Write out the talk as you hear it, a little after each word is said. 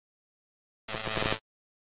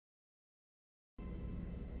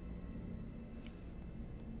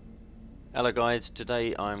Hello guys,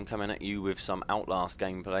 today I'm coming at you with some Outlast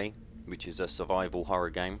gameplay, which is a survival horror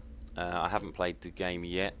game. I haven't played the game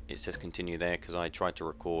yet, it says continue there because I tried to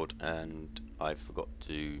record and I forgot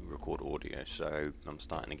to record audio, so I'm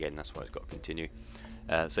starting again, that's why it's got to continue.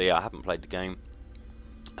 So yeah, I haven't played the game.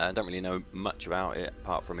 I don't really know much about it,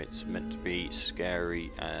 apart from it's meant to be scary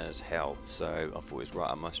as hell, so I thought it was right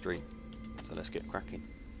up my street. So let's get cracking.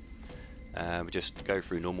 We just go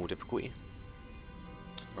through normal difficulty.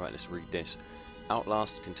 Right, let's read this.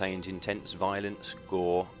 Outlast contains intense violence,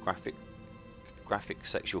 gore, graphic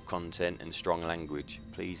sexual content and strong language.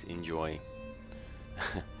 Please enjoy.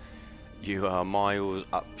 You are Miles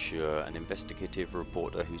Upshur, an investigative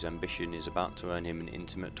reporter whose ambition is about to earn him an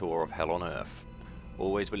intimate tour of hell on earth.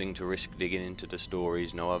 Always willing to risk digging into the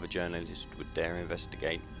stories no other journalist would dare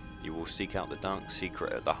investigate, you will seek out the dark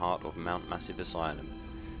secret at the heart of Mount Massive Asylum.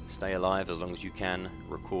 Stay alive as long as you can,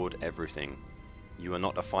 record everything. You are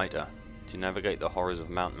not a fighter. To navigate the horrors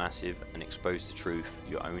of Mount Massive and expose the truth,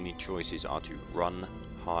 your only choices are to run,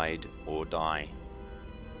 hide, or die.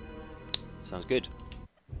 Sounds good.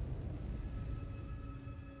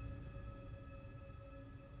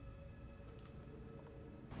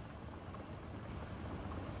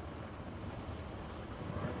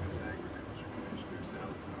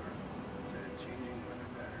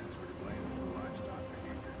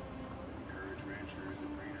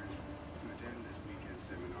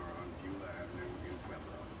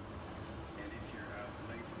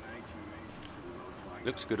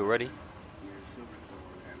 Looks good already.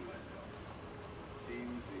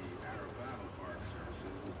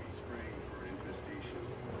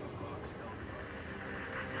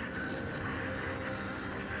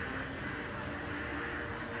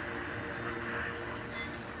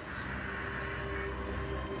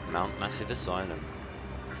 Mount Massive Asylum.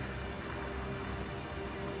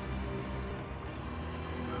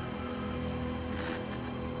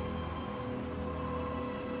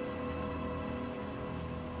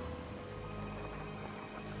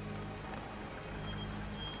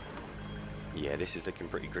 Yeah, this is looking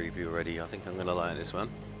pretty creepy already. I think I'm gonna like this one.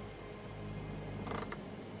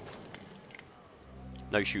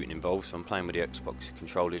 No shooting involved, so I'm playing with the Xbox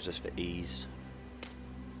controller just for ease.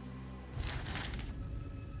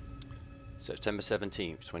 September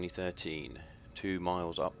 17th, 2013. 2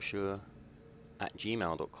 Miles Upshur at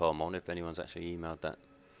gmail.com. I wonder if anyone's actually emailed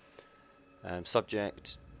that.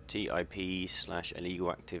 Subject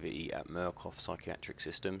TIP/illegal activity at Murkoff Psychiatric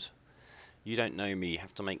Systems. You don't know me,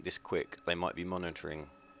 have to make this quick, they might be monitoring.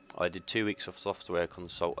 I did 2 weeks of software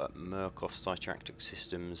consult at Murkoff Psychiatric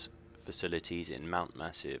Systems facilities in Mount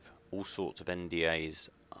Massive. All sorts of NDAs.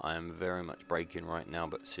 I am very much breaking right now,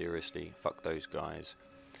 but seriously, fuck those guys.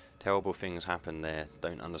 Terrible things happen there,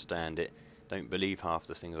 don't understand it. Don't believe half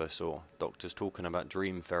the things I saw. Doctors talking about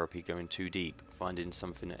dream therapy going too deep, finding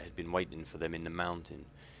something that had been waiting for them in the mountain.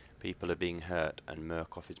 People are being hurt and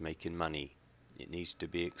Murkoff is making money. It needs to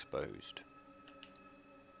be exposed.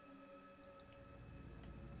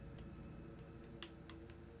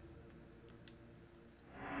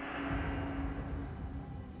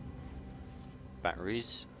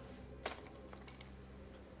 Batteries.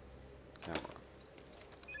 Camera.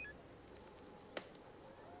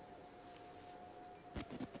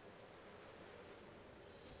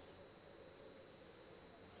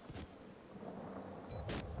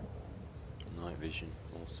 Night vision,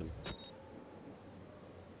 awesome.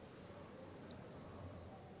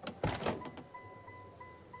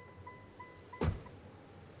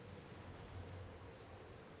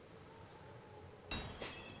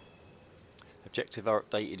 Objectives are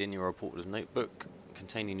updated in your reporter's notebook,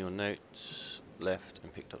 containing your notes left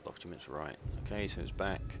and picked up documents right. Okay, so it's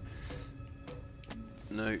back.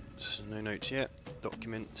 Notes, no notes yet.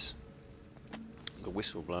 Documents. The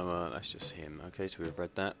whistleblower, that's just him. Okay, so we've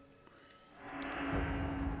read that.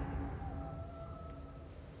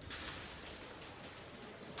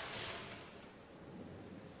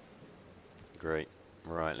 Great.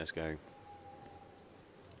 Right, let's go.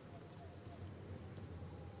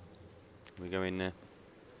 Can we go in there?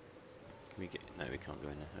 Can we get... No, we can't go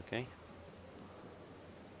in there. Okay.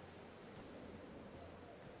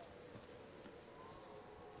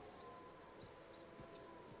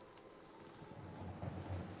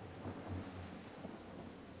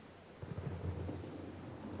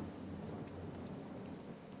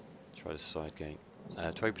 Try the side gate.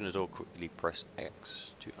 To open the door, quickly press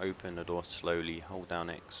X. To open the door slowly, hold down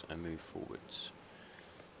X and move forwards.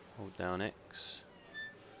 Hold down X.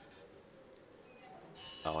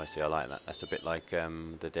 Oh, I see, I like that. That's a bit like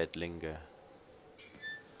the Dead Linger.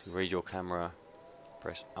 To read your camera,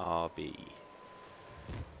 press RB.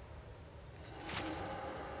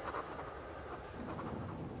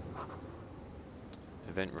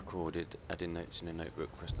 Event recorded, add in notes in a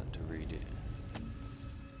notebook, press that to read it.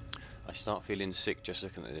 I start feeling sick just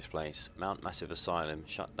looking at this place. Mount Massive Asylum,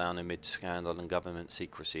 shut down amid scandal and government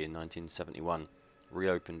secrecy in 1971.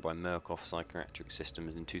 Reopened by Murkoff Psychiatric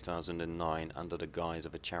Systems in 2009 under the guise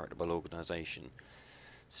of a charitable organisation.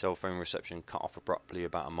 Cell phone reception cut off abruptly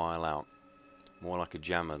about a mile out. More like a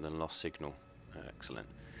jammer than lost signal. Excellent.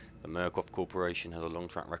 The Murkoff Corporation has a long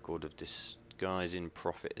track record of disguising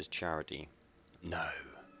profit as charity. No.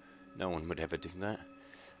 No one would ever do that.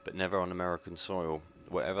 But never on American soil.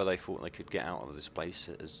 Whatever they thought they could get out of this place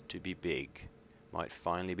as to be big might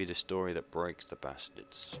finally be the story that breaks the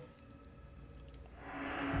bastards.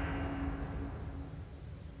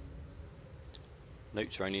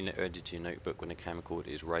 Notes are only added to your notebook when the camcorder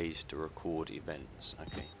is raised to record events.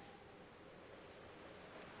 Okay.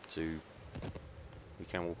 So we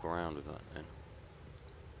can walk around with that then.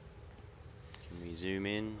 Can we zoom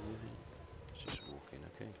in? Let's just walk in,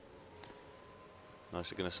 okay.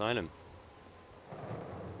 Nice looking asylum.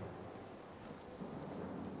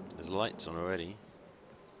 There's lights on already.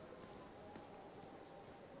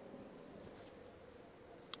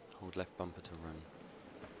 Hold left bumper to run.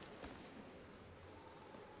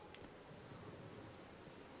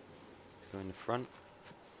 Go in the front.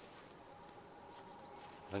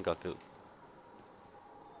 I think I feel...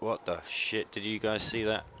 What the shit? Did you guys see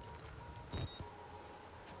that?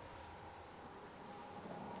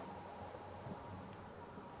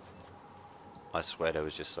 I swear there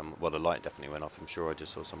was just some... Well, the light definitely went off. I'm sure I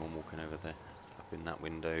just saw someone walking over there. Up in that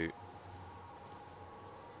window.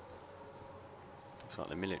 Looks like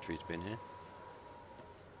the military's been here.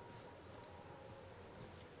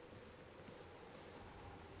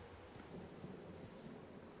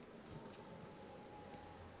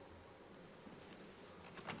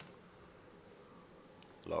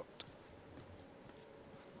 Locked.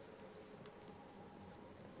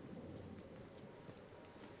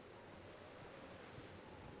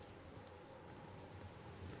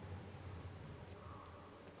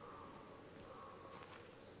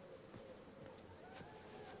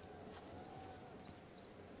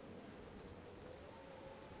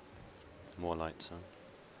 More lights on.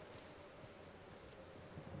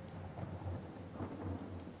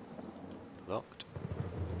 Locked.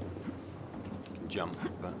 You can jump,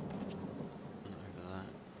 but not over that.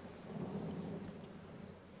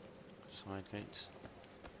 Side gates.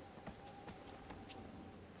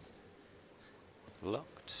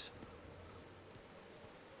 Locked.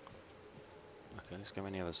 Okay, let's go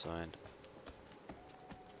on the other side.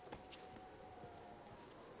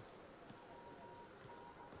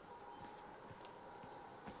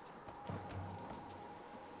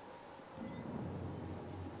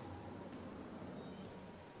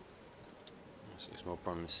 It's more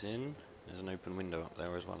promising. There's an open window up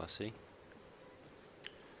there as well, I see.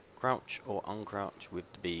 Crouch or uncrouch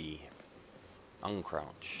with the bee.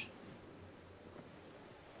 Uncrouch.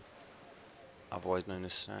 Otherwise known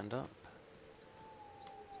as stand up.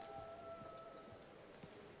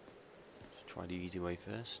 Let's try the easy way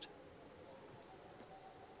first.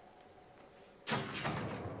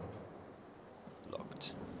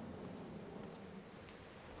 Locked.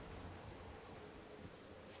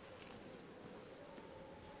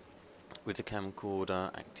 With the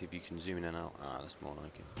camcorder active, you can zoom in and out. Ah, that's more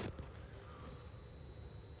like it.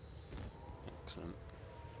 Excellent.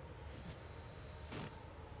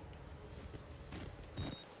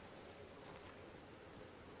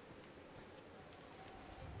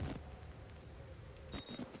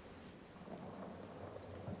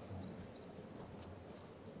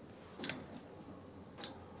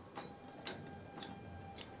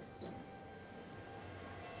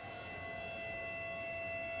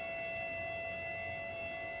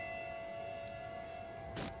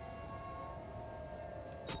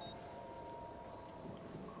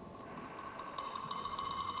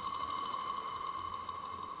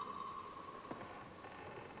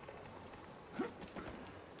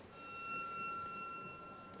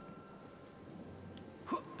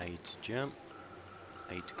 A to jump,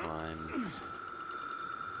 A to climb.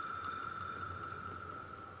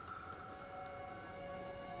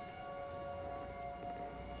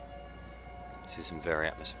 This is some very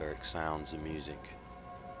atmospheric sounds and music.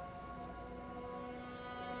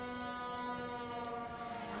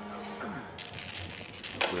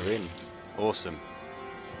 We're in. Awesome.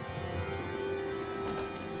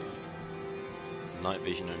 Night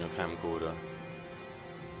vision on your camcorder.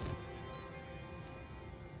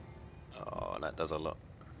 That does a lot.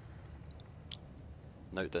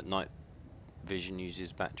 Note that night vision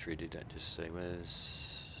uses battery. Did that just say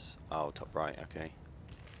where's... Oh, top right, okay.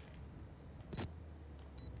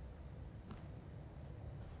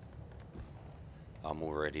 I'm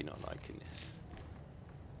already not liking this.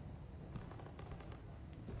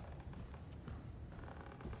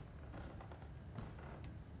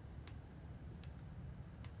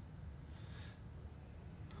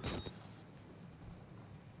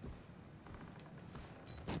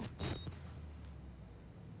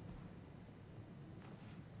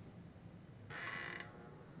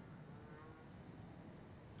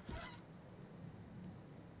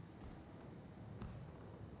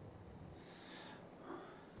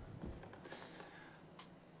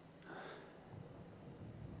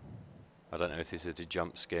 I don't know if this is a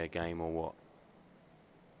jump scare game or what.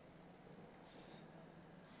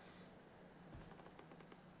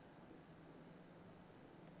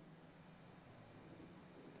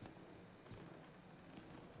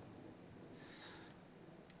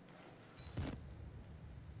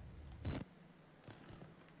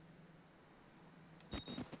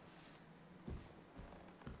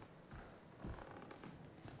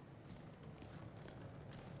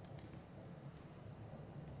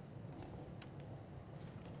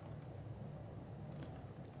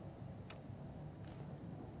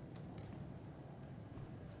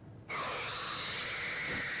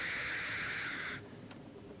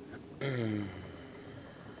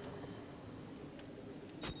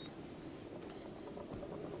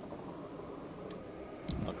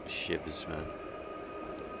 I've got shivers, man.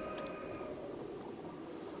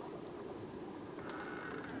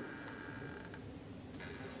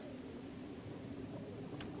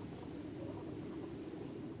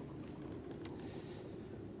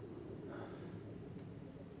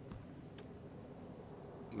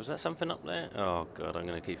 Was that something up there? Oh god, I'm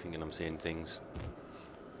gonna keep thinking I'm seeing things.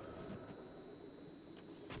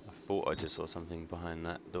 I thought I just saw something behind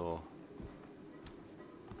that door.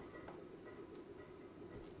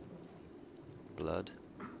 Blood.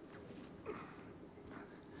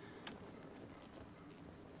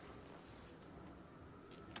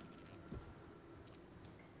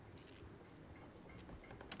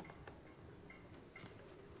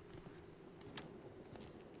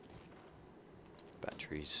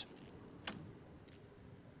 Batteries.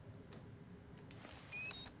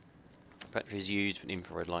 Batteries used with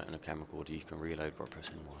infrared light on a camera recorder. You can reload by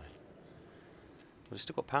pressing Y. Well, it's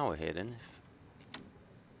still got power here then.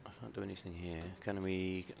 I can't do anything here. Can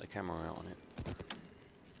we get the camera out on it?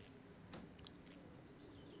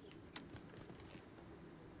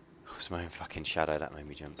 Oh, it's my own fucking shadow that made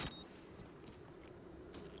me jump.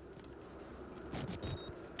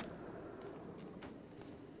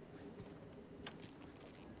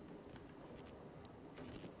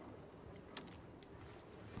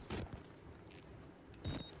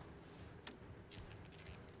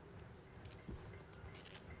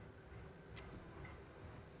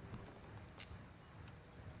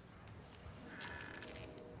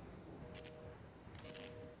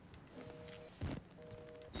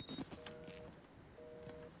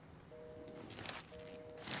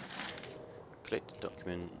 Collect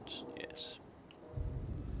documents, yes.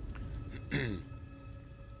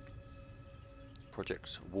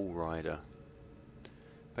 Project Wall Rider.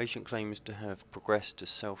 Patient claims to have progressed to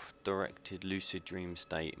self-directed lucid dream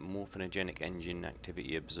state. Morphinogenic engine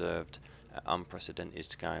activity observed at unprecedented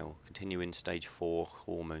scale. Continuing stage 4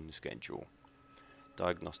 hormone schedule.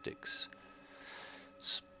 Diagnostics.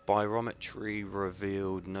 Spirometry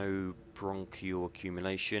revealed no bronchial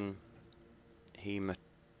accumulation.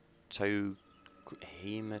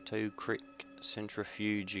 Hematocric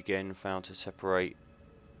centrifuge again found to separate.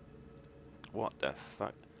 What the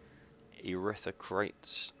fuck?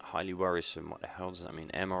 Erythrocytes, highly worrisome. What the hell does that mean?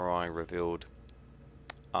 MRI revealed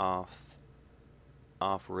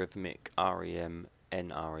arrhythmic REM,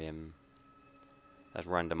 NREM. That's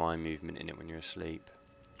random eye movement in it when you're asleep.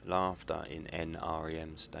 Laughter in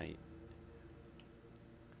NREM state.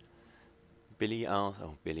 Billy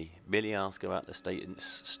asked about the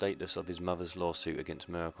status of his mother's lawsuit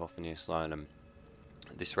against Murkoff in the asylum.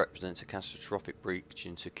 This represents a catastrophic breach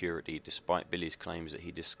in security, despite Billy's claims that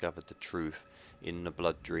he discovered the truth in the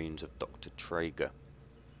blood dreams of Dr. Traeger.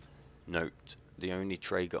 Note, the only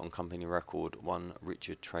Traeger on company record, one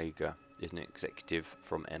Richard Traeger, is an executive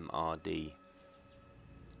from MRD.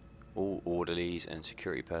 All orderlies and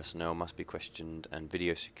security personnel must be questioned and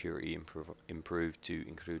video security improved to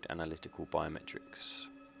include analytical biometrics.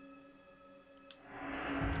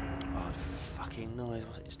 Oh, the fucking noise,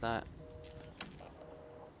 what is that?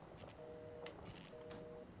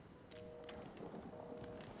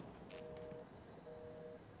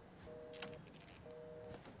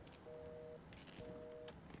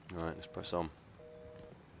 Alright, let's press on.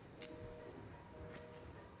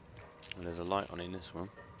 And there's a light on in this one.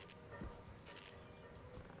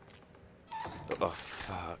 Oh. Oh,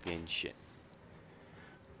 fucking shit.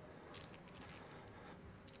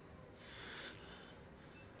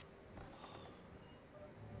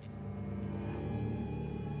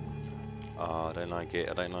 Oh, I don't like it.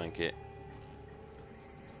 I don't like it.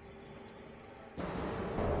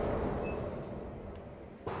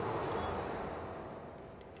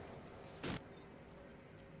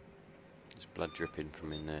 There's blood dripping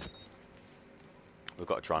from in there. We've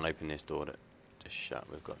got to try and open this door that just shut.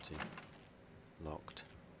 We've got to. Locked.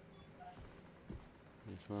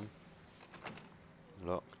 This one.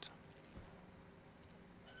 Locked.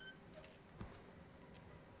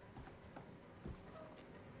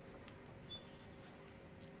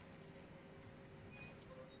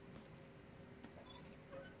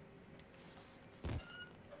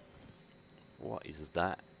 What is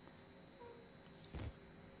that?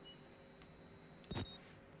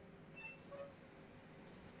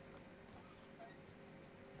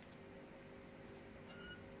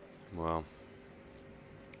 Well,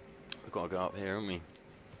 we've got to go up here, haven't we?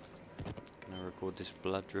 Can I record this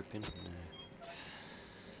blood dripping?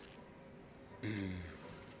 No.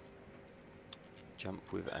 Jump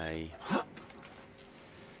with A.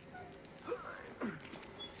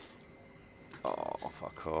 Oh,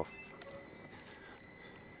 fuck off.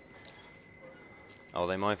 Oh,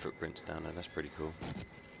 they're my footprints down there. That's pretty cool.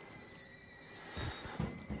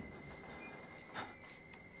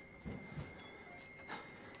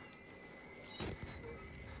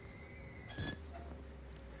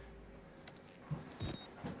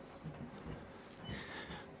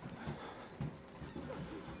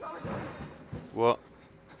 What?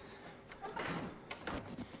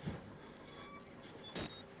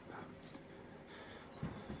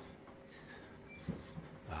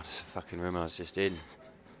 Oh, that's a fucking room I was just in.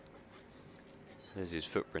 There's his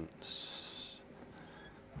footprints.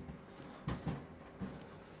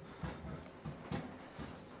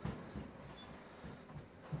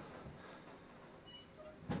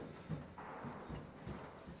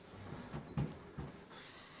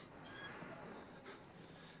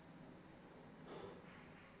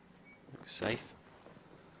 Looks safe.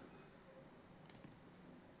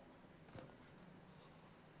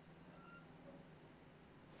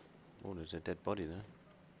 Oh, there's a dead body there.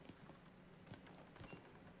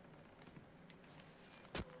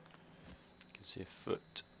 Can see a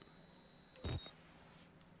foot.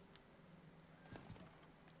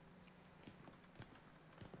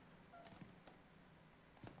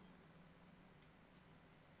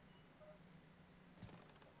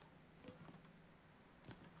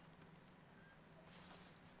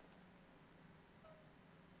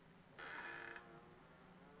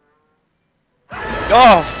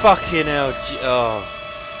 Oh, fucking hell. Oh.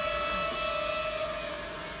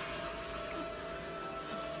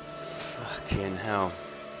 Fucking hell.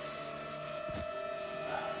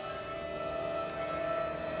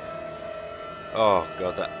 Oh,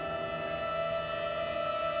 God, that.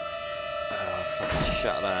 Oh, fucking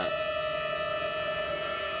shut that.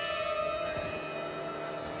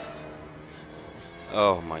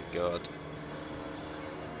 Oh, my God.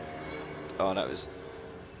 Oh, that was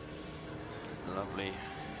lovely.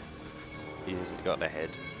 He hasn't got a head.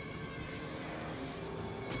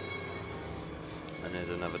 And there's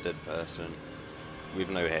another dead person with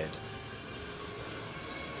no head.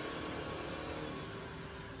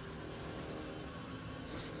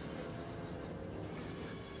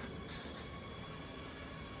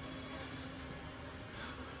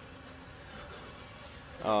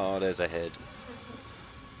 Oh, there's a head.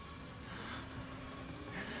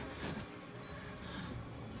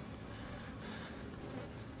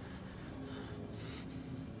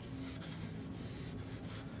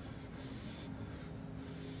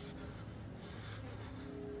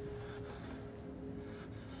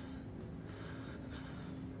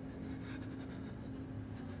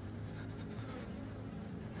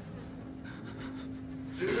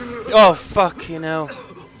 Oh, fucking hell.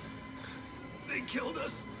 They killed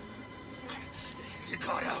us. You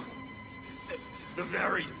got out. The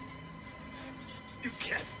variants. You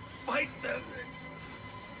can't fight them.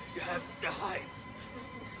 You have to hide.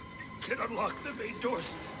 You can unlock the main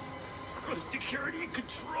doors from security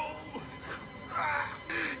control.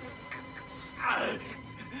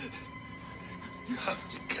 You have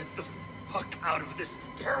to get the fuck out of this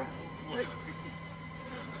terrible place.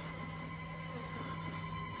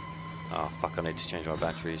 Oh, fuck, I need to change my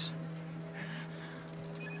batteries.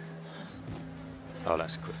 Oh,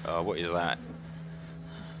 that's quick. Oh, what is that?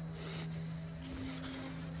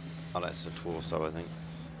 Oh, that's a torso, I think.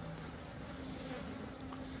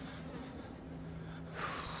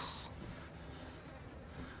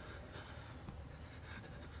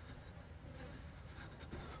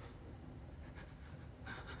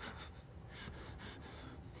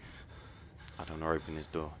 I don't want to open this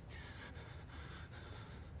door.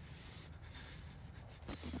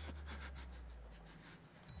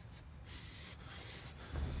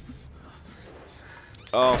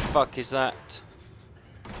 Oh fuck is that?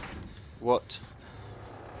 What?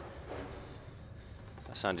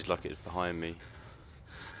 That sounded like it was behind me.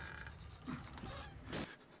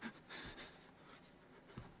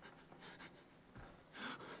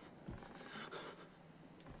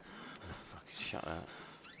 Fucking shut up.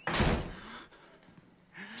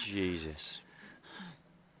 Jesus.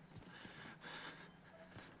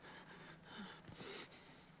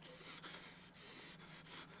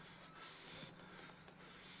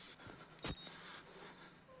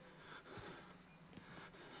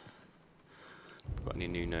 Got any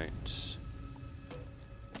new notes?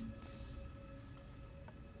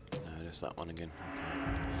 No, there's that one again.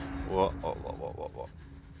 Okay. What? What?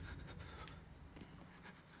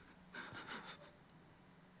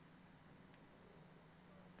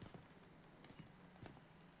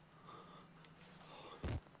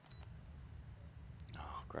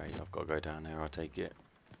 Oh, great. I've got to go down there, I take it.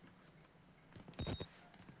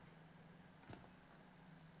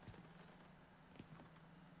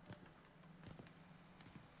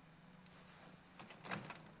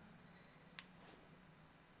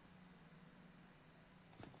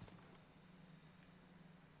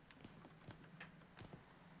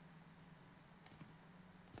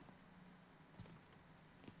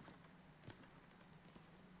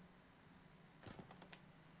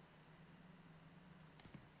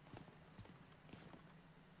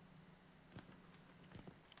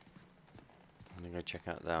 I'm going to go check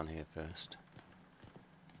out down here first.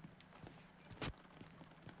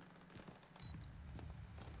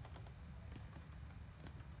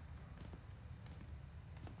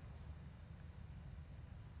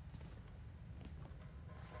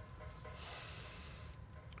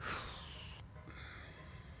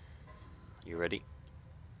 You ready?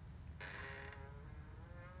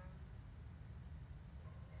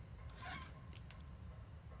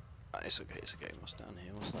 It's okay, it's okay. What's down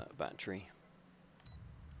here? What's that? Battery.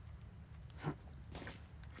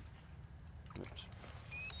 Oops.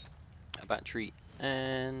 A battery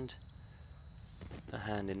and a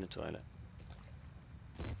hand in the toilet.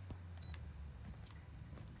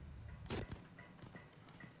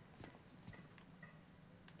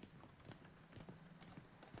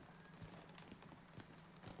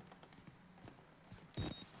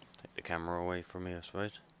 Take the camera away from me, I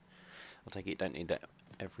suppose. I'll take it, don't need that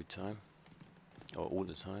every time. Or all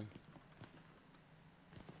the time.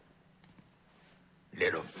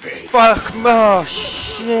 Little pig. Fuck! Oh,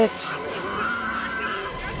 shit!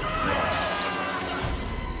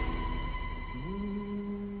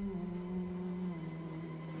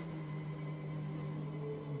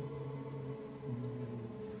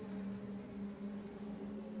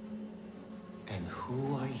 And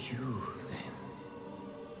who are you, then?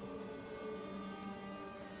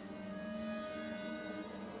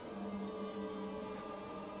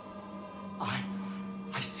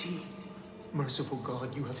 I see. Merciful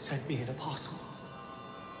God, you have sent me an apostle.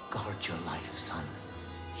 Guard your life, son.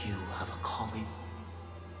 You have a calling.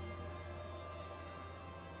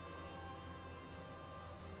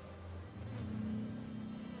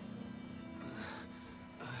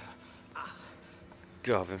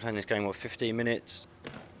 God, I've been playing this game, what, 15 minutes?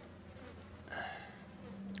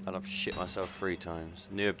 And I've shit myself 3 times.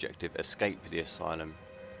 New objective, escape the asylum.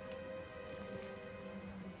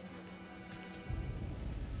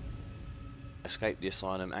 Escape the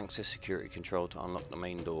asylum, access security control to unlock the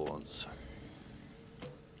main doors.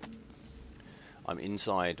 I'm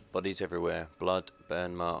inside, bodies everywhere, blood,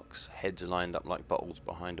 burn marks, heads lined up like bottles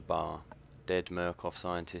behind a bar. Dead Murkoff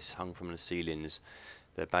scientists hung from the ceilings.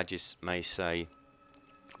 Their badges may say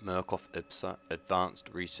Murkoff Advanced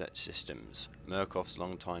Research Systems. Murkoff's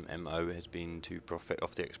long-time MO has been to profit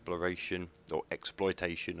off the exploration or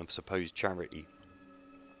exploitation of supposed charity.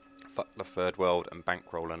 Fuck the third world and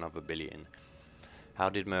bankroll another billion. How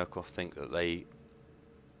did Murkoff think that they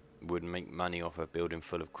would make money off a building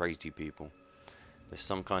full of crazy people? There's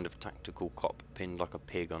some kind of tactical cop pinned like a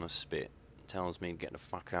pig on a spit. Tells me to get the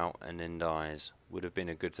fuck out and then dies. Would have been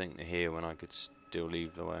a good thing to hear when I could still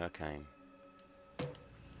leave the way I came.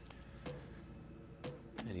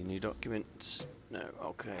 Any new documents? No,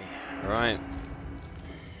 okay. Alright.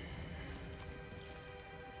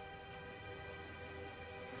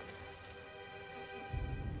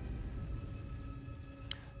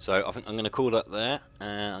 So I think I'm going to call that there.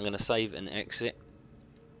 I'm going to save and exit.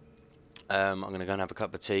 I'm going to go and have a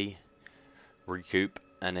cup of tea, recoup,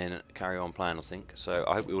 and then carry on playing, I think. So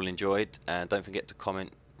I hope you all enjoyed. Don't forget to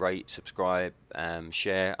comment, rate, subscribe,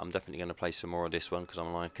 share. I'm definitely going to play some more of this one because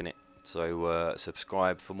I'm liking it. So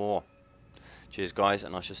subscribe for more. Cheers guys,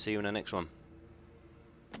 and I shall see you in the next one.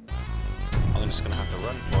 I'm just going to have to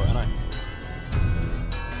run for it, aren't I?